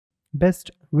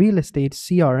Best real estate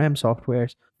CRM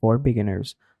softwares for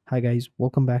beginners. Hi guys,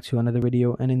 welcome back to another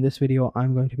video, and in this video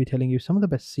I'm going to be telling you some of the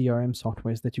best CRM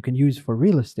softwares that you can use for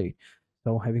real estate.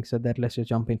 So having said that, let's just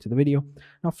jump into the video.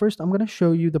 Now first I'm going to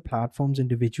show you the platforms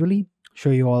individually,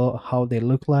 show you all how they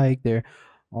look like,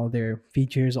 all their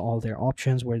features, all their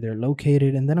options, where they're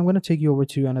located, and then I'm going to take you over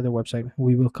to another website.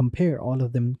 We will compare all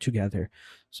of them together.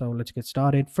 So let's get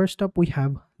started. First up, we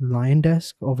have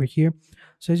LionDesk over here.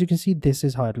 So as you can see, this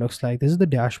is how it looks like. This is the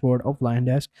dashboard of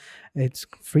LionDesk. It's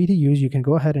free to use. You can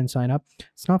go ahead and sign up.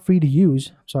 It's not free to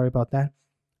use. Sorry about that.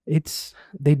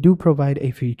 They do provide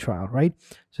a free trial, right?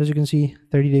 So as you can see,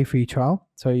 30-day free trial,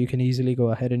 so you can easily go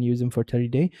ahead and use them for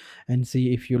 30-day and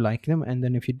see if you like them, and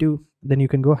then if you do, then you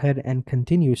can go ahead and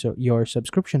continue your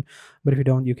subscription. But if you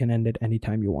don't, you can end it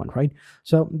anytime you want, right?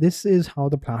 So this is how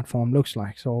the platform looks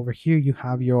like. So over here you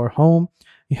have your home,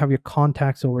 you have your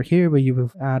contacts over here where you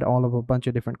will add all of a bunch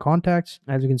of different contacts.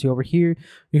 As you can see over here,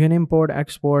 you can import,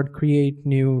 export, create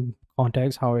new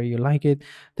contacts however you like it.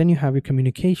 Then you have your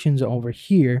communications over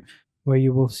here where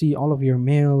you will see all of your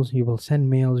mails. You will send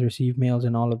mails, receive mails,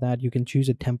 and all of that. You can choose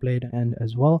a template and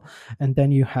as well. And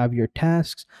then you have your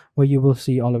tasks where you will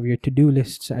see all of your to-do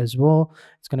lists as well.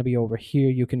 It's going to be over here.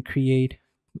 You can create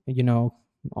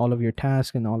all of your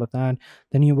tasks and all of that.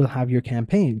 Then you will have your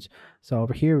campaigns. So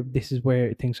over here, this is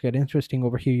where things get interesting.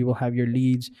 Over here you will have your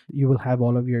leads. You will have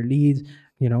all of your leads,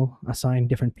 assign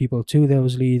different people to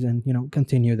those leads and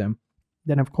continue them.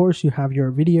 Then of course you have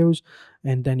your videos,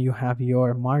 and then you have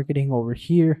your marketing over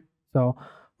here. So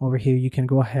over here you can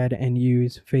go ahead and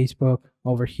use Facebook.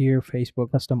 Over here,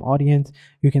 Facebook custom audience,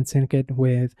 you can sync it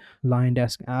with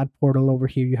LionDesk ad portal. Over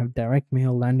here you have direct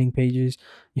mail, landing pages,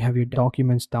 you have your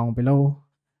documents down below,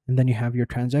 and then you have your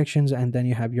transactions, and then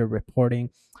you have your reporting.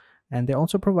 And they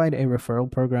also provide a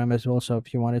referral program as well. So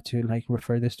if you wanted to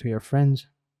refer this to your friends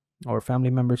or family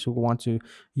members who want to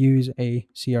use a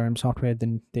CRM software,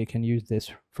 then they can use this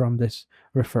from this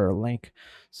referral link.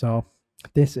 So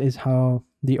this is how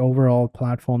the overall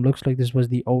platform looks like. This was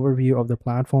the overview of the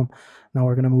platform. Now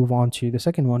we're going to move on to the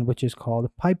second one, which is called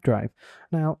Pipedrive.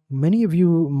 Now many of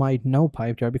you might know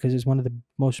Pipedrive because it's one of the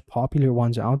most popular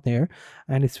ones out there,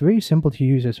 and it's very simple to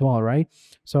use as well, right?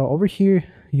 So over here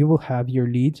you will have your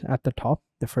leads at the top.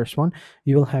 The first one,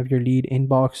 you will have your lead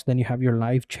inbox, then you have your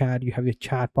live chat, you have your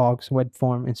chat box, web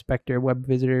form inspector, web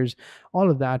visitors, all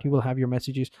of that. You will have your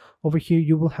messages. Over here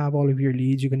you will have all of your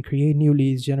leads. You can create new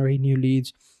leads, generate new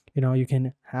leads. You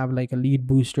can have like a lead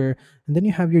booster, and then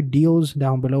you have your deals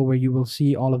down below where you will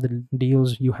see all of the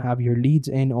deals you have your leads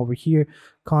in. Over here,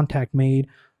 contact made,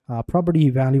 property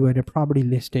evaluated, property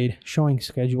listed, showing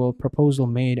schedule, proposal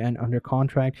made, and under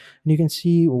contract. And you can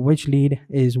see which lead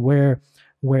is where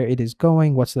it is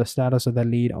going, what's the status of that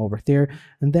lead over there.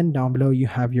 And then down below you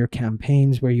have your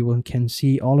campaigns where you can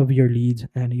see all of your leads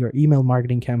and your email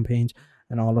marketing campaigns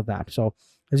and all of that. So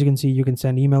as you can see, you can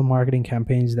send email marketing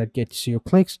campaigns that gets you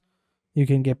clicks. You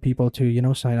can get people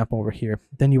to sign up over here.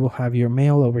 Then you will have your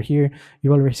mail over here.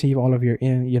 You will receive all of your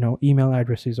email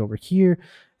addresses over here,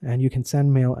 and you can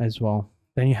send mail as well.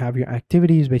 Then you have your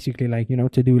activities, basically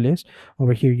to-do list.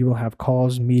 Over here you will have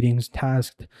calls, meetings,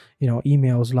 tasks,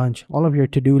 emails, lunch. All of your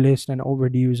to-do list and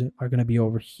overdues are going to be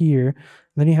over here.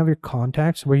 Then you have your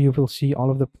contacts where you will see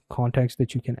all of the contacts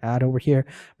that you can add over here,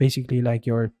 basically like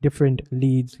your different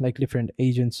leads, like different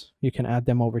agents. You can add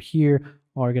them over here,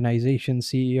 organizations,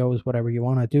 CEOs, whatever you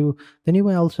want to do. Then you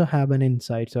will also have an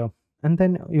insight. And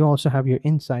then you also have your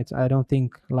insights. I don't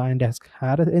think LionDesk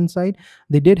had an insight.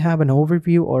 They did have an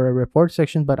overview or a report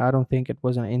section, but I don't think it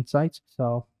was an insights.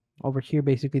 So over here,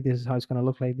 basically, this is how it's going to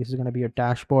look like. This is going to be your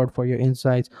dashboard for your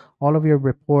insights, all of your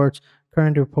reports,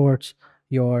 current reports,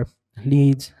 your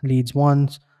leads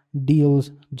ones,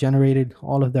 deals generated.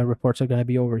 All of the reports are going to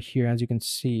be over here, as you can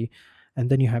see. And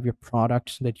then you have your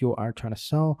products that you are trying to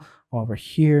sell over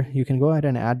here. You can go ahead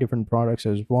and add different products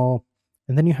as well.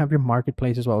 And then you have your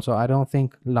marketplace as well. So I don't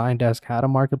think LionDesk had a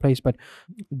marketplace, but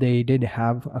they did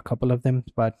have a couple of them.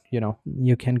 But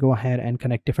you can go ahead and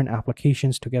connect different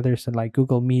applications together, so like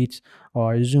Google Meets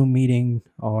or Zoom meeting,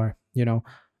 or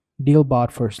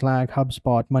DealBot for Slack,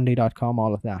 Hubspot, Monday.com,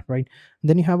 all of that, right? And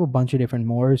then you have a bunch of different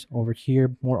mores over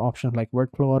here, more options like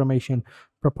workflow automation,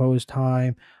 propose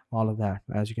time, all of that,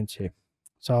 as you can see.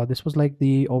 So this was like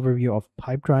the overview of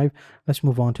Pipedrive. Let's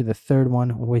move on to the third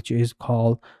one, which is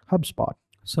called Hubspot.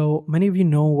 So many of you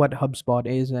know what Hubspot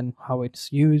is and how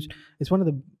it's used. It's one of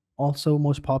the also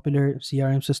most popular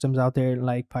CRM systems out there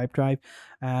like Pipedrive,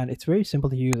 and it's very simple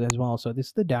to use as well. So this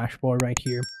is the dashboard right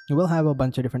here. You will have a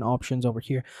bunch of different options over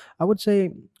here. I would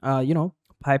say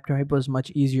Pipedrive was much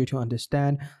easier to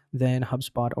understand than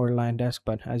HubSpot or LionDesk,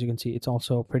 but as you can see, it's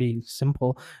also pretty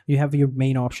simple. You have your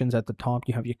main options at the top.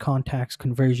 You have your contacts,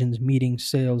 conversions, meetings,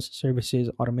 sales, services,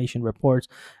 automation, reports,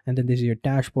 and then there's your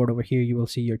dashboard over here. You will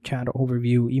see your chat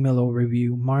overview, email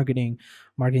overview, marketing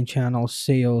channels,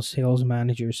 sales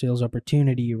manager, sales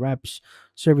opportunity, reps,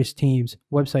 service teams,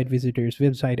 website visitors,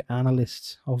 website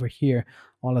analysts over here,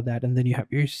 all of that. And then you have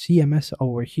your CMS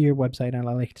over here, website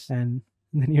analytics, and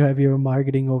then you have your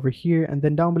marketing over here. And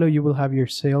then down below, you will have your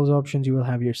sales options. You will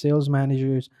have your sales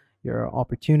managers, your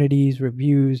opportunities,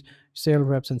 reviews, sales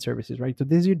reps, and services, right? So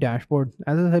this is your dashboard.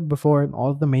 As I said before,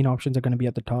 all of the main options are going to be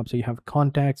at the top. So you have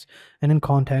contacts, and in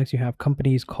contacts, you have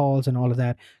companies, calls, and all of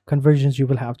that. Conversions, you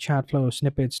will have chat flow,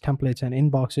 snippets, templates, and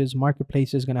inboxes.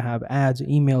 Marketplace is going to have ads,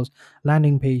 emails,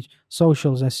 landing page,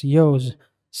 socials, SEOs.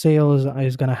 Sales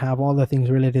is going to have all the things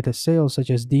related to sales, such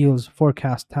as deals,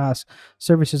 forecast, tasks.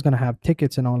 Service is going to have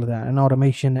tickets and all of that. And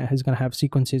automation is going to have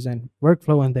sequences and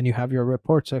workflow. And then you have your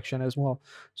report section as well.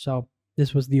 So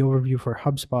this was the overview for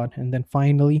HubSpot. And then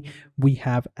finally, we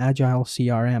have Agile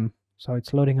CRM. So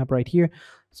it's loading up right here.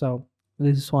 So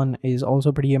this one is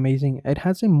also pretty amazing. It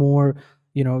has a more,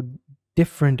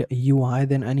 different UI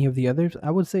than any of the others.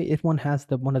 I would say one has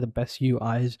one of the best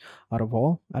UIs out of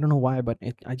all. I don't know why, but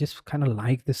I just kind of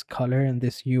like this color and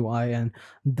this UI and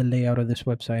the layout of this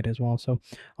website as well. So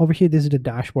over here, this is the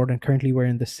dashboard, and currently we're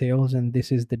in the sales, and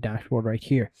this is the dashboard right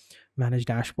here, manage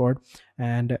dashboard,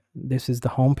 and this is the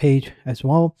home page as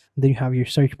well. Then you have your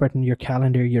search button, your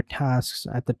calendar, your tasks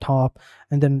at the top,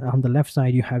 and then on the left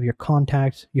side you have your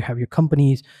contacts, you have your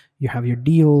companies, you have your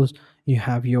deals, you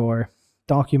have your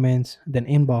documents, then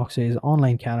inboxes,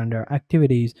 online calendar,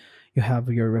 activities, you have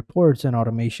your reports and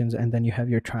automations, and then you have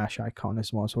your trash icon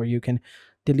as well, so where you can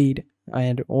delete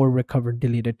and or recover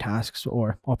deleted tasks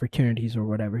or opportunities or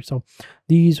whatever. So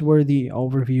these were the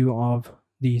overview of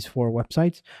these 4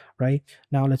 websites. Right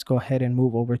now, let's go ahead and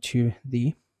move over to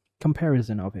the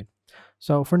comparison of it.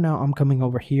 So for now, I'm coming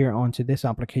over here onto this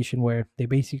application where they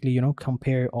basically,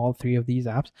 compare all 3 of these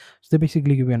apps. So they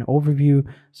basically give you an overview,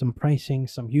 some pricing,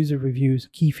 some user reviews,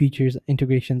 key features,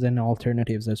 integrations, and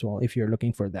alternatives as well, if you're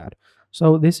looking for that.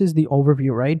 So this is the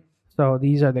overview, right? So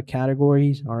these are the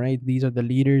categories, all right? These are the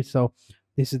leaders. So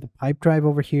this is the Pipedrive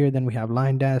over here. Then we have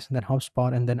LionDesk, then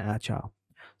HubSpot, and then Agile.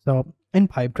 So in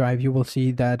Pipedrive, you will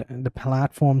see that the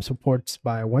platform supports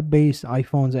by web-based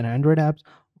iPhones and Android apps.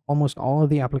 Almost all of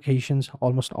the applications,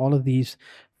 almost all of these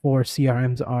 4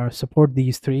 CRMs support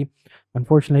these 3.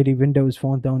 Unfortunately, Windows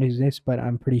Phone don't exist, but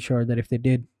I'm pretty sure that if they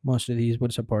did, most of these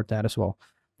would support that as well.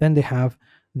 Then they have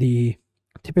the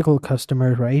typical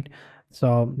customer, right?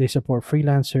 So they support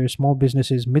freelancers, small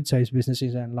businesses, mid-sized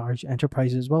businesses, and large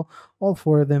enterprises as well. All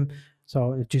 4 of them.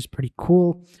 So it's just pretty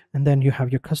cool. And then you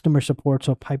have your customer support.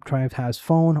 So Pipedrive has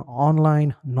phone,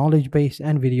 online, knowledge base,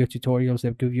 and video tutorials.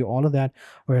 They give you all of that.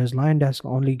 Whereas LionDesk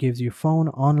only gives you phone,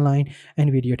 online,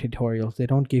 and video tutorials. They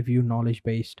don't give you knowledge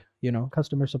based.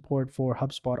 Customer support for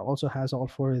HubSpot also has all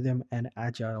 4 of them, and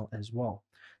Agile as well.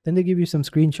 Then they give you some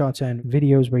screenshots and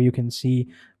videos where you can see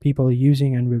people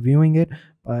using and reviewing it,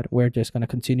 but we're just going to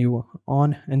continue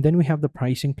on. And then we have the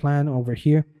pricing plan over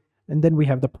here.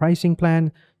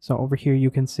 So over here,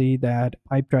 you can see that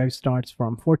Pipedrive starts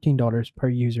from $14 per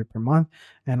user per month,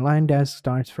 and LionDesk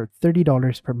starts for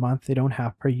 $30 per month. They don't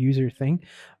have per user thing,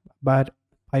 but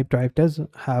Pipedrive does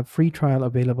have free trial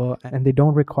available, and they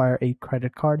don't require a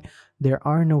credit card. There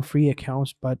are no free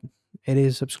accounts, but it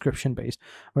is subscription based.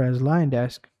 Whereas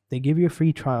LionDesk, they give you a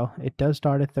free trial. It does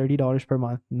start at $30 per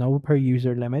month, no per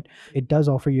user limit. It does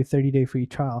offer you a 30-day free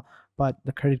trial, but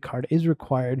the credit card is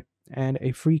required, and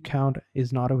a free account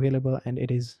is not available, and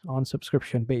it is on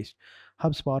subscription based.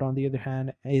 HubSpot, on the other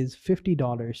hand, is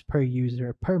 $50 per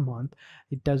user per month.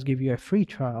 It does give you a free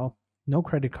trial, no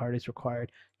credit card is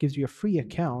required, gives you a free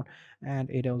account, and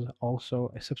it is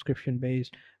also a subscription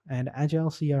based. And Agile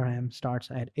CRM starts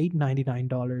at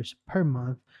 $899 per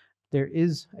month. There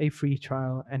is a free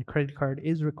trial, and credit card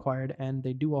is required, and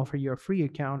they do offer you a free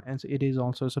account, and it is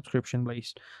also subscription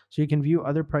based. So you can view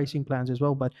other pricing plans as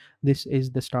well, but this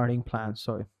is the starting plan.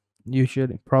 So you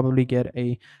should probably get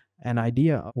an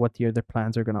idea of what the other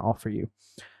plans are going to offer you.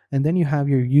 And then you have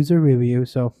your user review.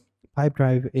 So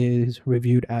Pipedrive is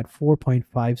reviewed at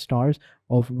 4.5 stars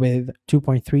with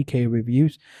 2.3K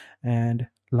reviews, and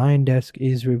LionDesk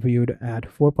is reviewed at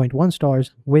 4.1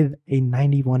 stars with a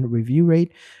 91 review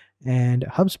rate, and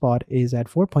HubSpot is at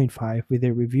 4.5 with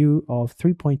a review of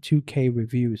 3.2K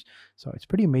reviews. So it's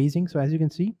pretty amazing. So as you can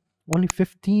see, only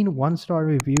 15 1-star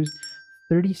reviews,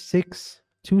 36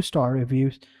 2-star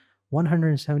reviews,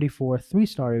 174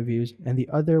 3-star reviews, and the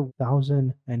other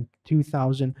 1,000 and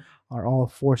 2,000 are all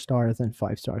 4 stars and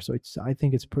 5 stars. So I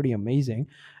think it's pretty amazing.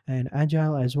 And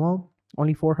Agile as well,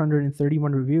 only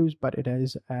 431 reviews, but it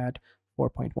is at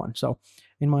 4.1. So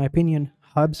in my opinion,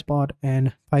 HubSpot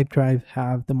and Pipedrive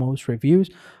have the most reviews.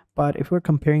 But if we're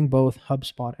comparing both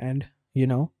HubSpot and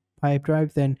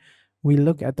Pipedrive, then we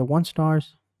look at the 1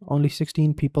 stars. Only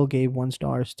 16 people gave 1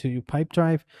 stars to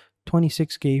Pipedrive,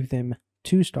 26 gave them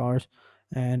 2 stars,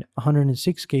 and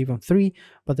 106 gave them 3,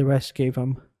 but the rest gave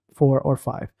them 4 or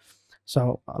 5.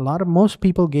 So most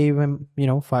people gave him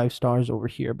 5 stars over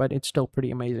here, but it's still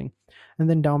pretty amazing. And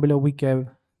then down below we give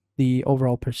the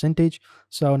overall percentage.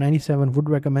 So 97 would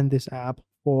recommend this app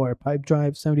for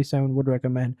Pipedrive, 77 would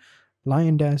recommend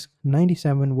LionDesk,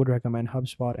 97 would recommend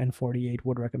HubSpot, and 48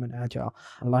 would recommend Agile.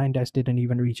 LionDesk didn't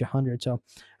even reach 100, so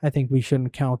I think we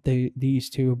shouldn't count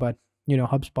these two. But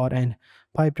HubSpot and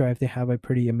Pipedrive, they have a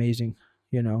pretty amazing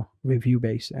review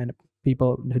base, and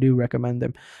people do recommend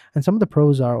them. And some of the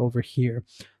pros are over here.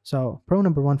 So pro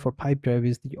number 1 for Pipedrive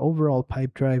is the overall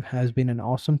Pipedrive has been an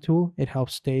awesome tool. It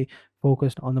helps stay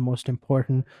focused on the most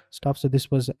important stuff. So this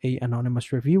was a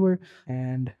anonymous reviewer.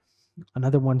 And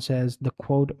another one says the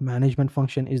quote management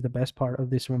function is the best part of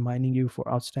this, reminding you for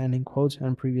outstanding quotes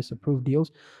and previous approved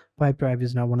deals. Pipedrive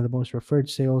is now one of the most referred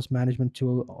sales management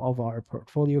tool of our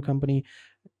portfolio company,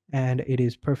 and it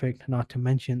is perfect, not to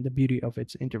mention the beauty of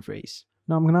its interface.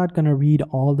 Now, I'm not going to read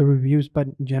all the reviews, but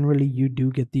generally you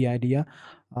do get the idea.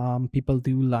 People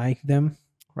do like them,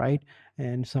 right?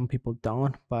 And some people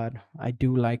don't, but I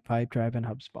do like Pipedrive and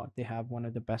HubSpot. They have one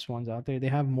of the best ones out there. They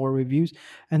have more reviews.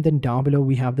 And then down below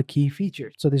we have the key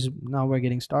features. So now we're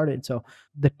getting started. So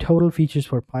the total features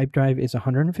for Pipedrive is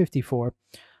 154.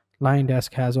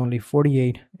 LionDesk has only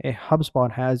 48.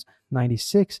 HubSpot has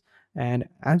 96. And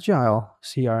Agile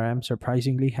CRM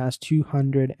surprisingly has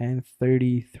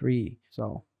 233.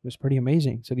 So it's pretty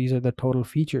amazing. So these are the total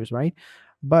features, right?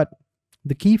 But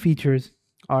the key features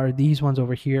are these ones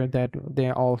over here that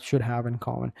they all should have in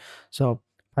common. So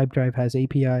Pipedrive has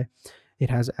API, it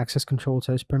has access controls,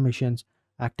 has permissions,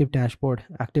 active dashboard,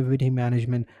 activity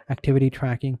management, activity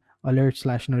tracking,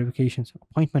 alerts/notifications,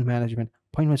 appointment management,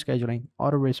 appointment scheduling,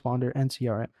 autoresponder, and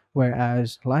CRM.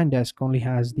 Whereas LionDesk only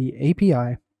has the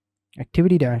API,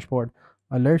 activity dashboard,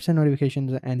 alerts and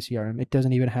notifications, and CRM. It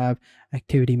doesn't even have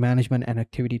activity management and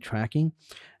activity tracking.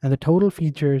 And the total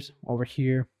features over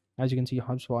here, as you can see,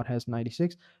 HubSpot has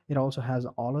 96. It also has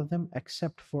all of them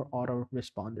except for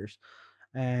autoresponders.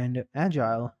 And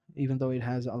Agile, even though it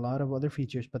has a lot of other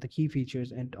features, but the key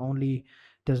features, it only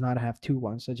does not have 2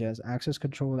 ones, such as access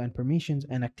control and permissions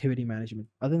and activity management.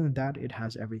 Other than that, it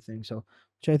has everything, so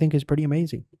which I think is pretty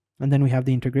amazing. And then we have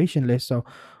the integration list. So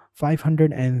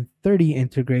 530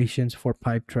 integrations for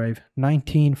Pipedrive,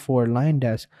 19 for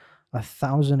LionDesk,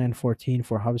 1,014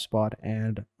 for HubSpot,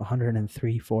 and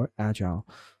 103 for Agile.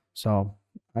 So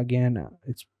again,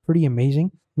 it's pretty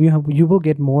amazing. You will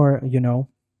get more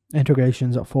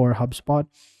integrations for HubSpot,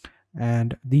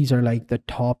 and these are like the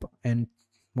top and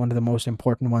one of the most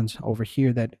important ones over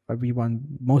here that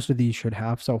most of these should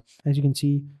have. So as you can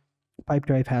see,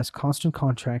 Pipedrive has Constant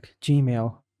Contact,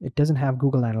 Gmail. It doesn't have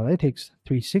Google Analytics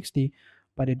 360,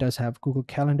 but it does have Google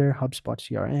Calendar, HubSpot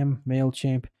CRM,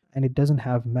 MailChimp, and it doesn't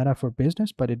have Meta for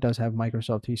Business, but it does have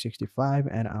Microsoft 365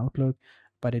 and Outlook,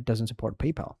 but it doesn't support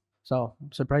PayPal. So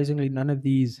surprisingly, none of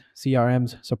these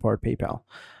CRMs support PayPal.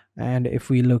 And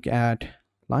if we look at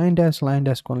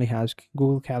LionDesk only has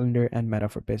Google Calendar and Meta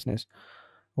for Business.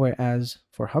 Whereas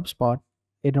for HubSpot,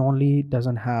 it only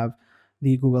doesn't have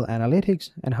the Google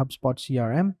Analytics and HubSpot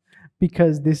CRM,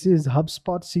 because this is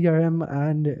HubSpot CRM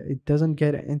and it doesn't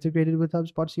get integrated with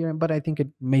HubSpot CRM. But I think it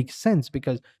makes sense,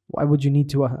 because why would you need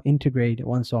to integrate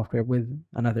one software with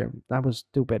another? That was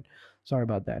stupid. Sorry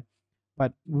about that.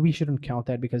 But we shouldn't count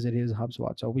that because it is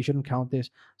HubSpot. So we shouldn't count this.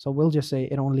 So we'll just say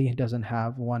it only doesn't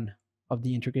have one of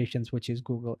the integrations, which is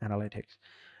Google Analytics.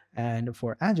 And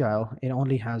for Agile, it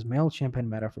only has MailChimp and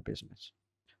Meta for Business.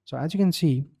 So as you can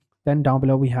see, then down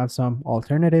below we have some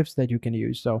alternatives that you can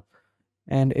use. So,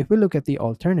 and if we look at the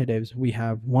alternatives, we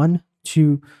have 1,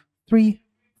 2, 3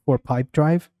 for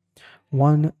Pipedrive,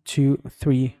 1, 2,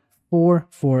 3, 4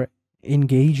 for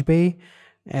EngageBay,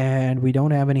 and we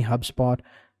don't have any HubSpot.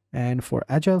 And for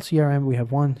Agile CRM, we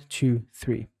have 1, 2,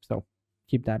 3. So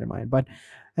keep that in mind. But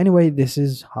anyway, this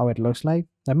is how it looks like.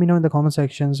 Let me know in the comment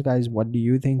sections, guys, what do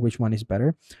you think? Which one is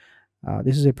better?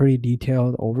 This is a pretty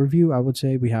detailed overview. I would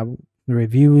say we have the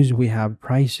reviews, we have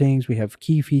pricings, we have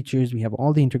key features, we have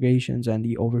all the integrations and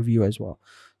the overview as well.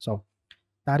 So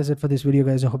That is it for this video,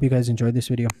 guys. I hope you guys enjoyed this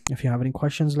video. If you have any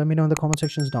questions, let me know in the comment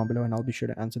sections down below and I'll be sure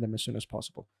to answer them as soon as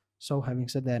possible. So having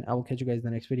said that, I will catch you guys in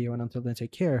the next video, and until then,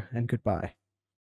 take care and goodbye.